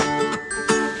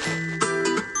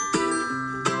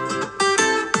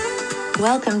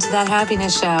Welcome to That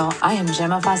Happiness Show. I am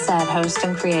Gemma Fawcett, host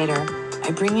and creator. I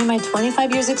bring you my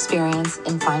 25 years experience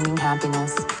in finding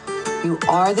happiness. You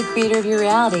are the creator of your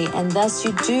reality, and thus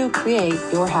you do create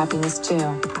your happiness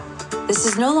too. This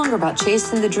is no longer about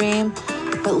chasing the dream,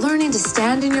 but learning to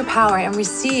stand in your power and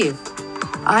receive.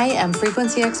 I am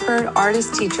frequency expert,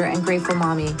 artist, teacher, and grateful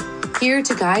mommy, here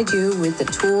to guide you with the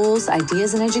tools,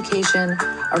 ideas, and education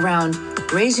around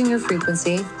raising your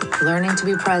frequency, learning to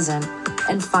be present,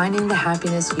 and finding the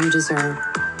happiness you deserve.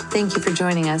 Thank you for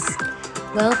joining us.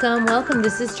 Welcome.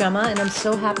 This is Gemma, and I'm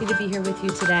so happy to be here with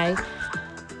you today.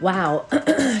 Wow.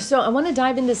 So I want to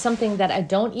dive into something that I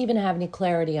don't even have any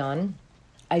clarity on.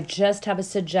 I just have a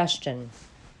suggestion.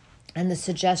 And the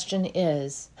suggestion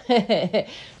is,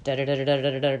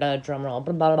 drum roll.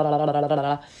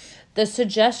 The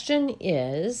suggestion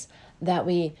is that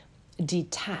we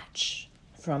detach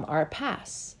from our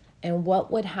past. And what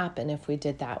would happen if we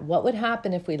did that? What would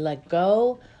happen if we let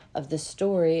go of the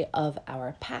story of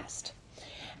our past?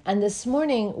 And this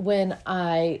morning, when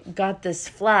I got this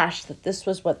flash that this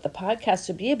was what the podcast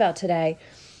would be about today,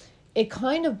 it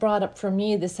kind of brought up for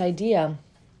me this idea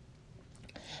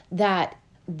that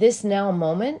this now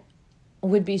moment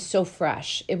would be so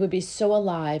fresh. It would be so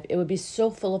alive. It would be so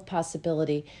full of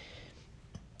possibility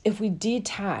if we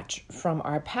detach from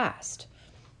our past.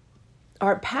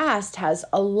 Our past has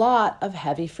a lot of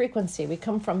heavy frequency. We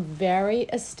come from very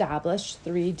established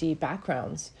 3D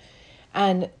backgrounds.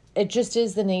 And it just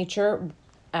is the nature,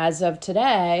 as of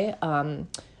today, of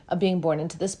being born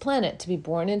into this planet, to be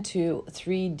born into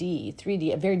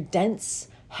 3D, a very dense,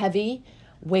 heavy,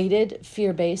 weighted,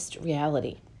 fear-based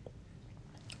reality.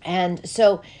 And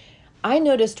so I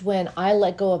noticed when I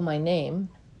let go of my name,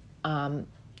 and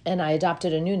I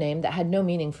adopted a new name that had no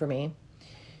meaning for me,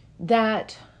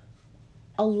 that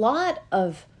a lot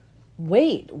of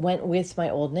weight went with my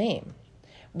old name.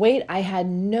 Weight I had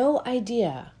no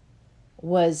idea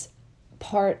was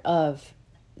part of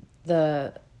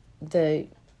the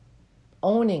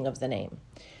owning of the name.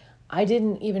 I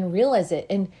didn't even realize it.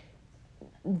 And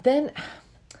then,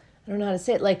 I don't know how to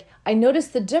say it, like I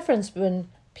noticed the difference when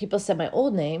people said my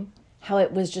old name, how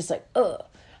it was just like, ugh,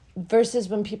 versus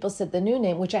when people said the new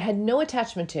name, which I had no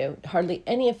attachment to, hardly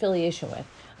any affiliation with.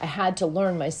 I had to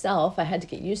learn myself. I had to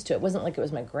get used to it. It wasn't like it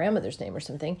was my grandmother's name or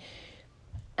something.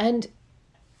 And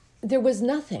there was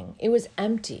nothing. It was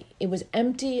empty. It was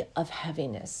empty of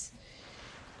heaviness.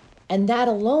 And that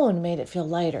alone made it feel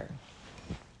lighter.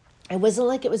 It wasn't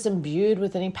like it was imbued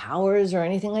with any powers or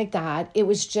anything like that. It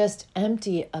was just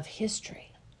empty of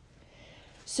history.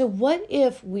 So what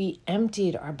if we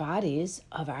emptied our bodies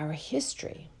of our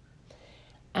history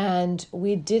and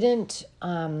we didn't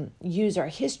use our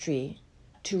history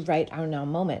to write our now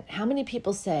moment? How many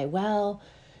people say, well,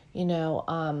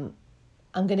 I'm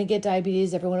going to get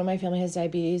diabetes. Everyone in my family has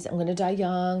diabetes. I'm going to die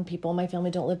young. People in my family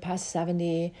don't live past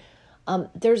 70.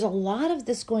 There's a lot of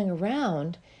this going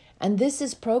around, and this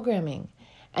is programming.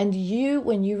 And you,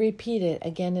 when you repeat it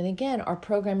again and again, are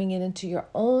programming it into your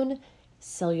own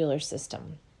cellular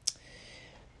system.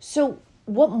 So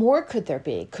what more could there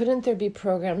be? Couldn't there be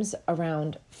programs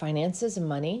around finances and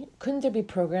money? Couldn't there be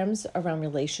programs around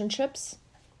relationships?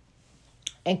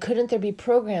 And couldn't there be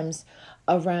programs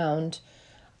around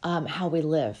how we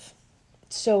live?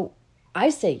 So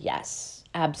I say yes,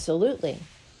 absolutely.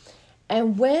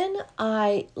 And when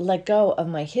I let go of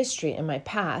my history and my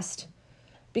past,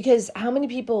 because how many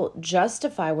people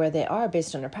justify where they are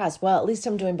based on their past? Well, at least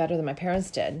I'm doing better than my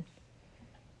parents did.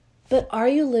 But are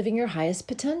you living your highest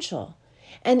potential?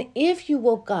 And if you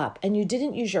woke up and you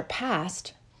didn't use your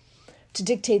past to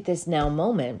dictate this now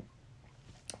moment,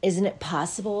 isn't it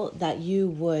possible that you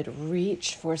would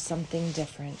reach for something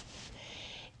different?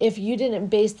 If you didn't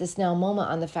base this now moment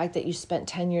on the fact that you spent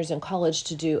 10 years in college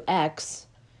to do X,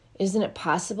 isn't it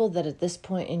possible that at this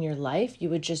point in your life, you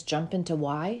would just jump into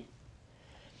Y?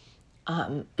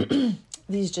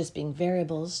 These just being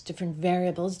variables, different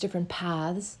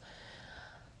paths.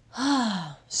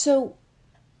 So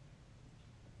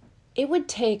it would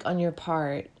take on your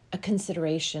part a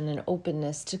consideration and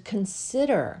openness to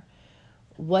consider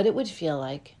what it would feel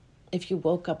like if you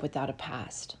woke up without a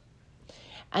past.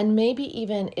 And maybe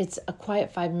even it's a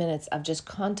quiet 5 minutes of just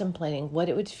contemplating what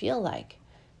it would feel like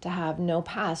to have no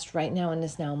past right now in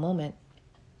this now moment.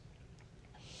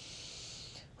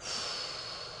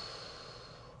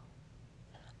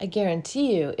 I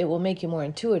guarantee you it will make you more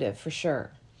intuitive for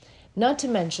sure. Not to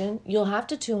mention, you'll have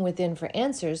to tune within for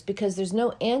answers because there's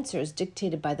no answers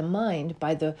dictated by the mind,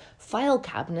 by the file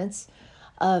cabinets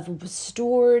of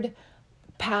stored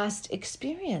past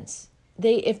experience.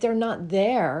 If they're not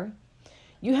there,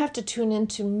 you have to tune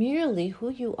into merely who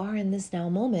you are in this now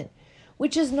moment,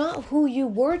 which is not who you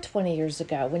were 20 years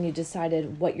ago when you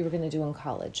decided what you were going to do in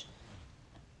college,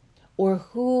 or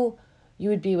who you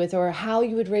would be with, or how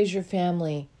you would raise your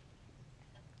family,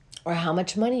 or how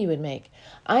much money you would make.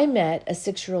 I met a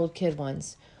 6-year-old kid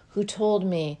once who told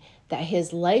me that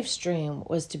his life's dream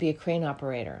was to be a crane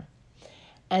operator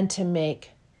and to make,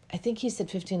 I think he said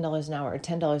 $15 an hour or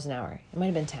 $10 an hour. It might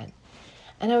have been 10.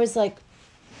 And I was like,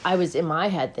 I was in my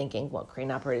head thinking, well, crane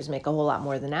operators make a whole lot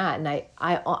more than that. And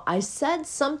I said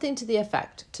something to the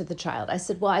effect to the child. I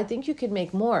said, well, I think you could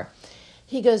make more.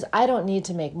 He goes, I don't need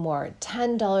to make more.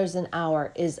 $10 an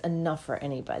hour is enough for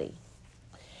anybody.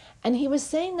 And he was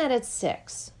saying that at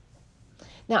 6.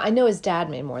 Now, I know his dad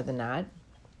made more than that,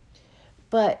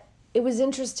 but it was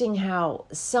interesting how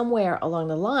somewhere along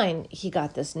the line, he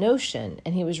got this notion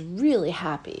and he was really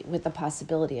happy with the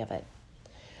possibility of it.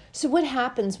 So what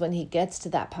happens when he gets to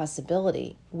that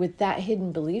possibility with that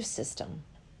hidden belief system?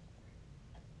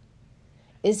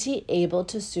 Is he able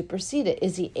to supersede it?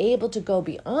 Is he able to go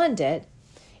beyond it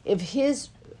if his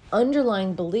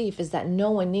underlying belief is that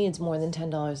no one needs more than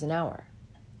 $10 an hour?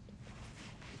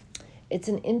 It's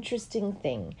an interesting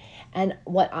thing. And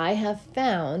what I have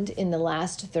found in the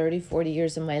last 30, 40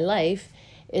 years of my life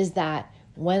is that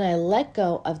when I let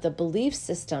go of the belief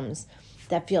systems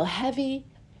that feel heavy,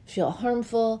 feel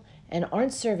harmful, and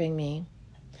aren't serving me,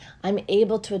 I'm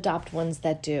able to adopt ones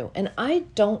that do. And I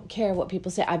don't care what people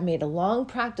say. I've made a long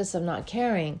practice of not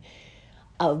caring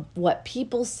of what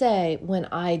people say when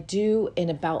I do an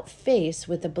about face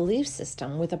with a belief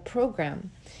system, with a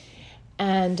program.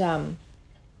 And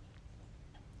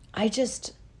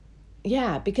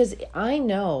because I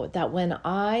know that when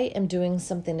I am doing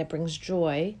something that brings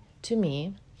joy to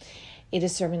me, it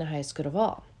is serving the highest good of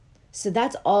all. So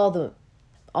that's all the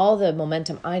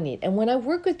momentum I need. And when I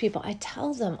work with people, I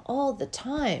tell them all the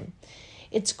time,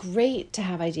 it's great to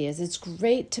have ideas. It's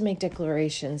great to make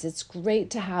declarations. It's great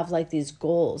to have like these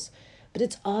goals, but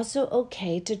it's also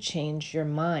okay to change your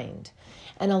mind.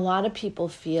 And a lot of people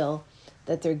feel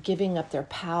that they're giving up their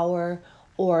power,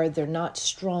 or they're not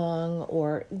strong,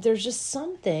 or there's just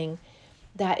something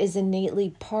that is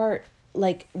innately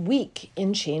weak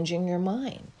in changing your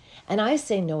mind. And I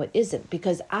say, no, it isn't,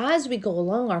 because as we go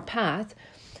along our path,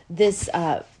 this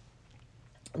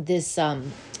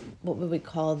what would we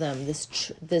call them? This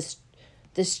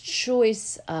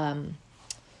choice, God,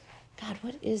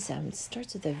 what is that? It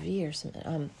starts with a V or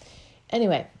something.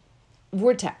 Anyway,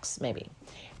 vortex, maybe.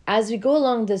 As we go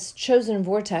along this chosen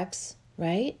vortex,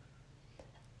 right?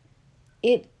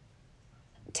 It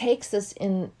takes us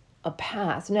in a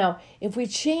path. Now, if we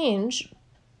change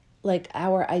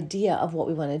our idea of what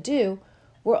we want to do,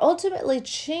 we're ultimately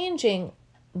changing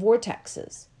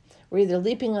vortexes. We're either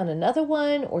leaping on another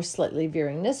one or slightly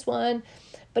veering this one,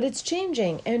 but it's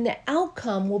changing, and the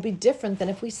outcome will be different than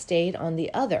if we stayed on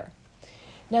the other.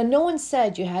 Now, no one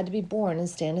said you had to be born and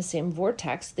stay in the same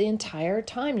vortex the entire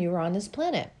time you were on this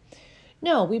planet.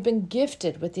 No, we've been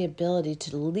gifted with the ability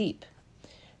to leap,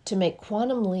 to make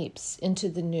quantum leaps into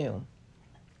the new.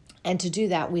 And to do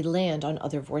that, we land on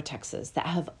other vortexes that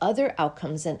have other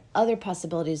outcomes and other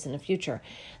possibilities in the future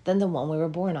than the one we were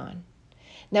born on.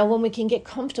 Now, when we can get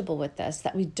comfortable with this,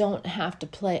 that we don't have to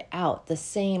play out the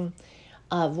same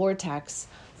vortex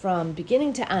from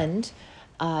beginning to end,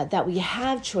 that we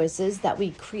have choices, that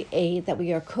we create, that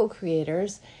we are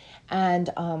co-creators, and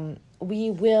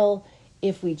we will,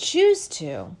 if we choose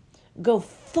to, go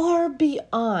far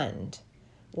beyond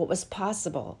what was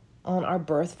possible on our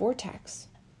birth vortex.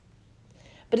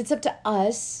 But it's up to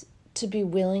us to be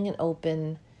willing and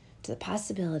open to the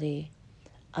possibility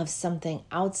of something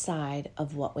outside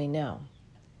of what we know.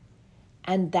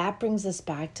 And that brings us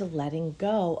back to letting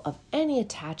go of any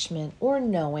attachment or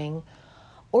knowing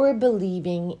or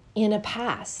believing in a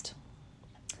past.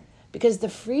 Because the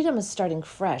freedom of starting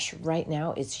fresh right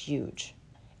now is huge.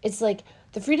 It's like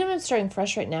the freedom of starting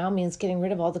fresh right now means getting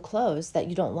rid of all the clothes that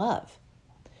you don't love.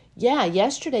 Yeah,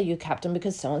 yesterday you kept them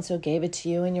because so-and-so gave it to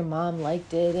you and your mom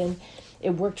liked it and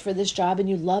it worked for this job and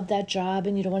you love that job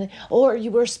and you don't want to, or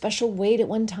you were a special weight at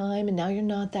one time and now you're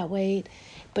not that weight,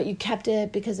 but you kept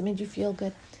it because it made you feel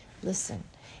good. Listen,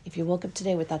 if you woke up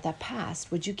today without that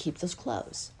past, would you keep those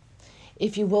clothes?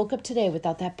 If you woke up today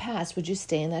without that past, would you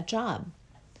stay in that job?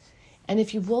 And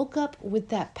if you woke up with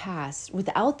that past,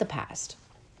 without the past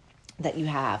that you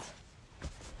have,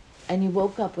 and you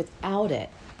woke up without it,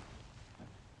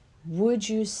 would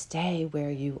you stay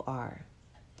where you are?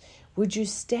 Would you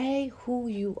stay who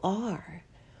you are?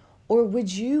 Or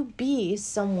would you be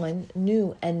someone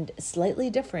new and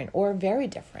slightly different or very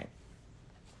different?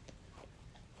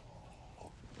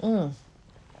 I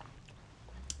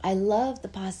love the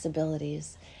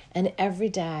possibilities And every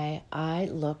day I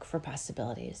look for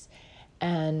possibilities.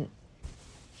 And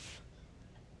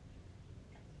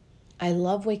I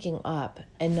love waking up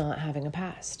and not having a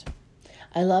past.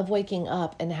 I love waking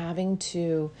up and having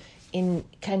to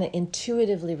kind of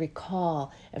intuitively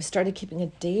recall. I've started keeping a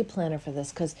day planner for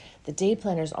this because the day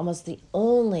planner is almost the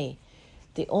only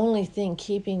thing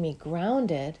keeping me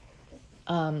grounded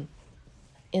in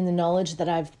the knowledge that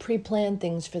I've pre-planned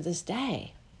things for this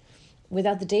day.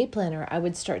 Without the day planner, I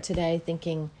would start today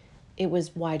thinking it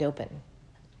was wide open.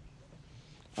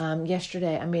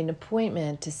 Yesterday, I made an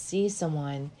appointment to see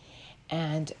someone,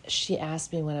 and she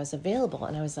asked me when I was available,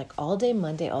 and I was like, all day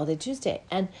Monday, all day Tuesday.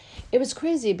 And it was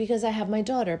crazy because I have my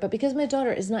daughter, but because my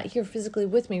daughter is not here physically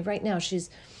with me right now, she's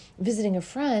visiting a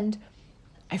friend,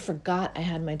 I forgot I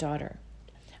had my daughter.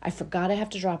 I forgot I have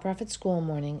to drop her off at school in the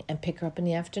morning and pick her up in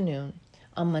the afternoon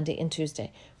on Monday and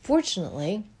Tuesday.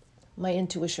 Fortunately, my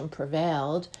intuition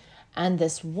prevailed, and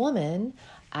this woman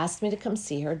asked me to come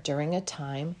see her during a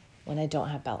time when I don't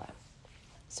have Bella.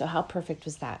 So how perfect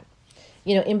was that?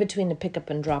 In between the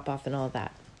pickup and drop off and all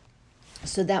that.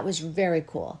 So that was very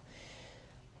cool.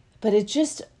 But it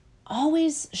just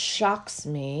always shocks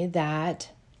me that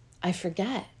I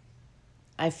forget.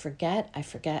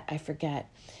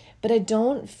 But I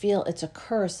don't feel it's a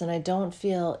curse, and I don't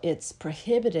feel it's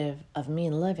prohibitive of me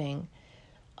living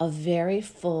a very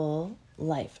full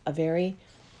life, a very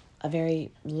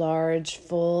large,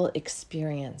 full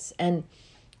experience. And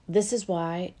this is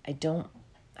why I don't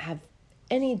have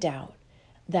any doubt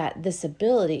that this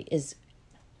ability is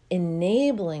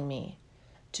enabling me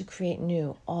to create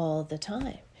new all the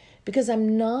time, because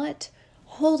I'm not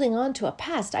holding on to a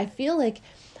past. I feel like,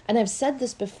 and I've said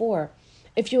this before,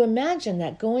 if you imagine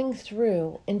that going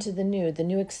through into the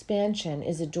new expansion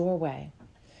is a doorway,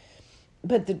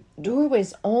 but the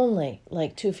doorway's only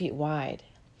like 2 feet wide,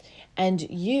 and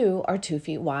you are 2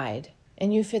 feet wide,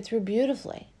 and you fit through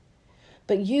beautifully.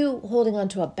 But you holding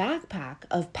onto a backpack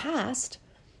of past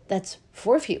that's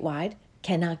 4 feet wide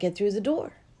cannot get through the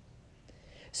door.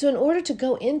 So in order to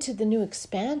go into the new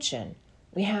expansion,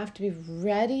 we have to be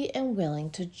ready and willing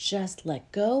to just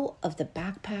let go of the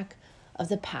backpack of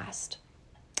the past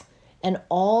and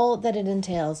all that it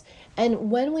entails.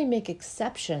 And when we make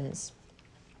exceptions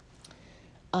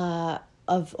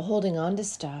of holding on to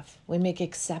stuff, we make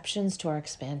exceptions to our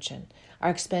expansion. Our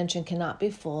expansion cannot be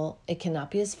full. It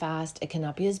cannot be as fast. It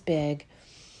cannot be as big.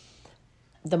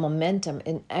 The momentum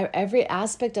in every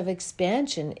aspect of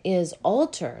expansion is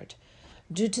altered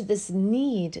due to this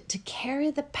need to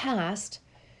carry the past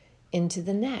into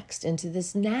the next, into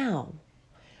this now.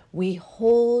 We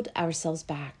hold ourselves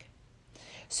back.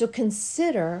 So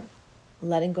consider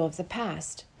letting go of the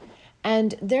past.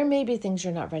 And there may be things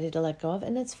you're not ready to let go of,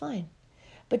 and that's fine.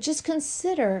 But just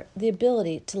consider the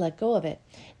ability to let go of it.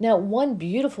 Now, one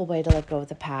beautiful way to let go of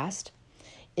the past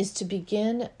is to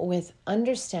begin with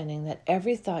understanding that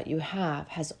every thought you have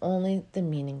has only the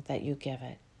meaning that you give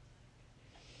it.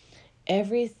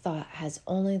 Every thought has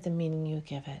only the meaning you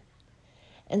give it.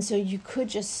 And so you could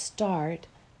just start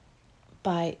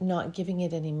by not giving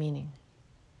it any meaning.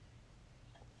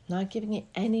 Not giving it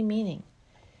any meaning.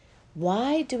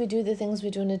 Why do we do the things we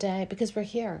do in a day? Because we're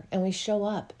here and we show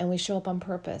up on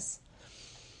purpose.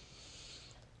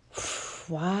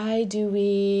 Why do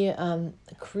we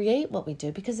create what we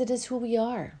do? Because it is who we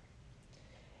are.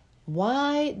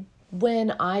 Why,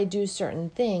 when I do certain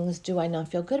things, do I not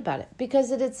feel good about it?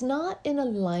 Because it's not in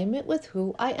alignment with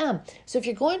who I am. So if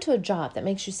you're going to a job that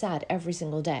makes you sad every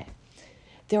single day,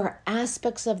 there are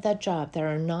aspects of that job that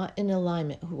are not in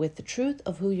alignment with the truth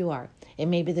of who you are. It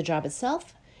may be the job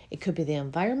itself. It could be the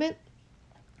environment.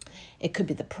 It could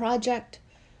be the project.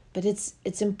 But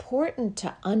it's important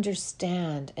to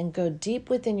understand and go deep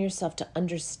within yourself to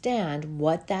understand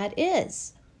what that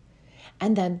is,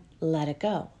 and then let it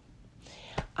go.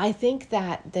 I think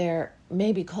that there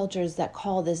may be cultures that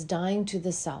call this dying to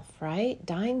the self, right?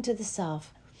 Dying to the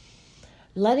self,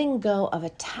 letting go of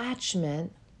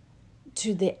attachment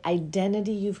to the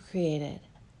identity you've created.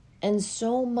 And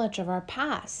so much of our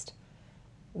past,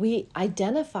 we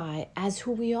identify as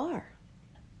who we are.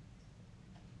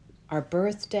 Our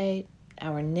birth date,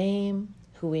 our name,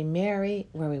 who we marry,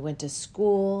 where we went to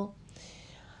school.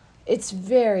 It's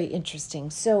very interesting.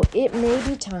 So it may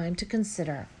be time to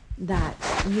consider that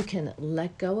you can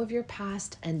let go of your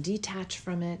past and detach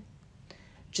from it.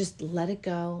 Just let it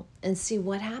go and see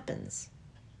what happens.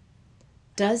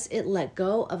 Does it let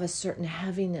go of a certain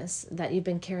heaviness that you've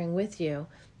been carrying with you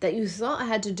that you thought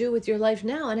had to do with your life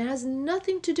now, and it has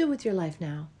nothing to do with your life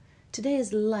now? Today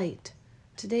is light.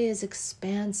 Today is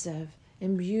expansive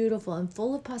and beautiful and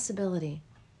full of possibility.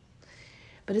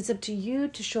 but it's up to you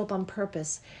to show up on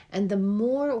purpose. And the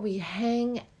more we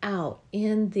hang out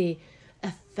in the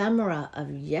ephemera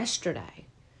of yesterday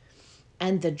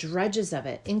and the drudges of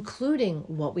it, including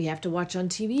what we have to watch on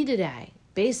TV today,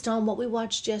 based on what we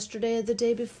watched yesterday or the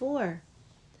day before,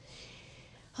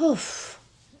 it's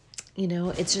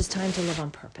just time to live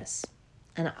on purpose.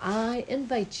 And I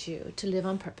invite you to live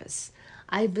on purpose.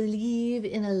 I believe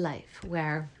in a life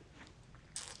where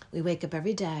we wake up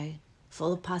every day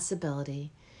full of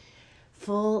possibility,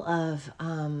 full of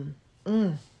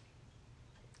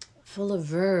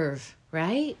verve,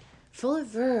 right? Full of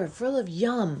verve, full of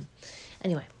yum.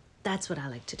 Anyway, that's what I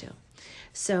like to do.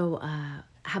 So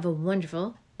have a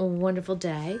wonderful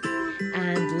day,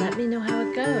 and let me know how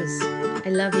it goes. I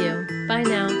love you. Bye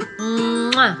now.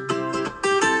 Mwah.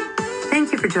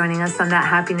 Thank you for joining us on That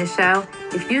Happiness Show.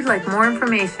 If you'd like more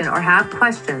information or have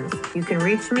questions, you can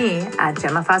reach me at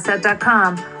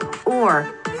GemmaFawcett.com or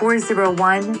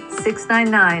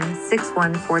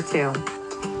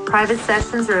 401-699-6142. Private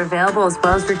sessions are available as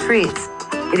well as retreats.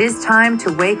 It is time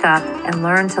to wake up and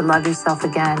learn to love yourself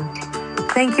again.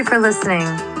 Thank you for listening.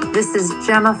 This is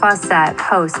Gemma Fawcett,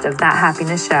 host of That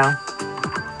Happiness Show.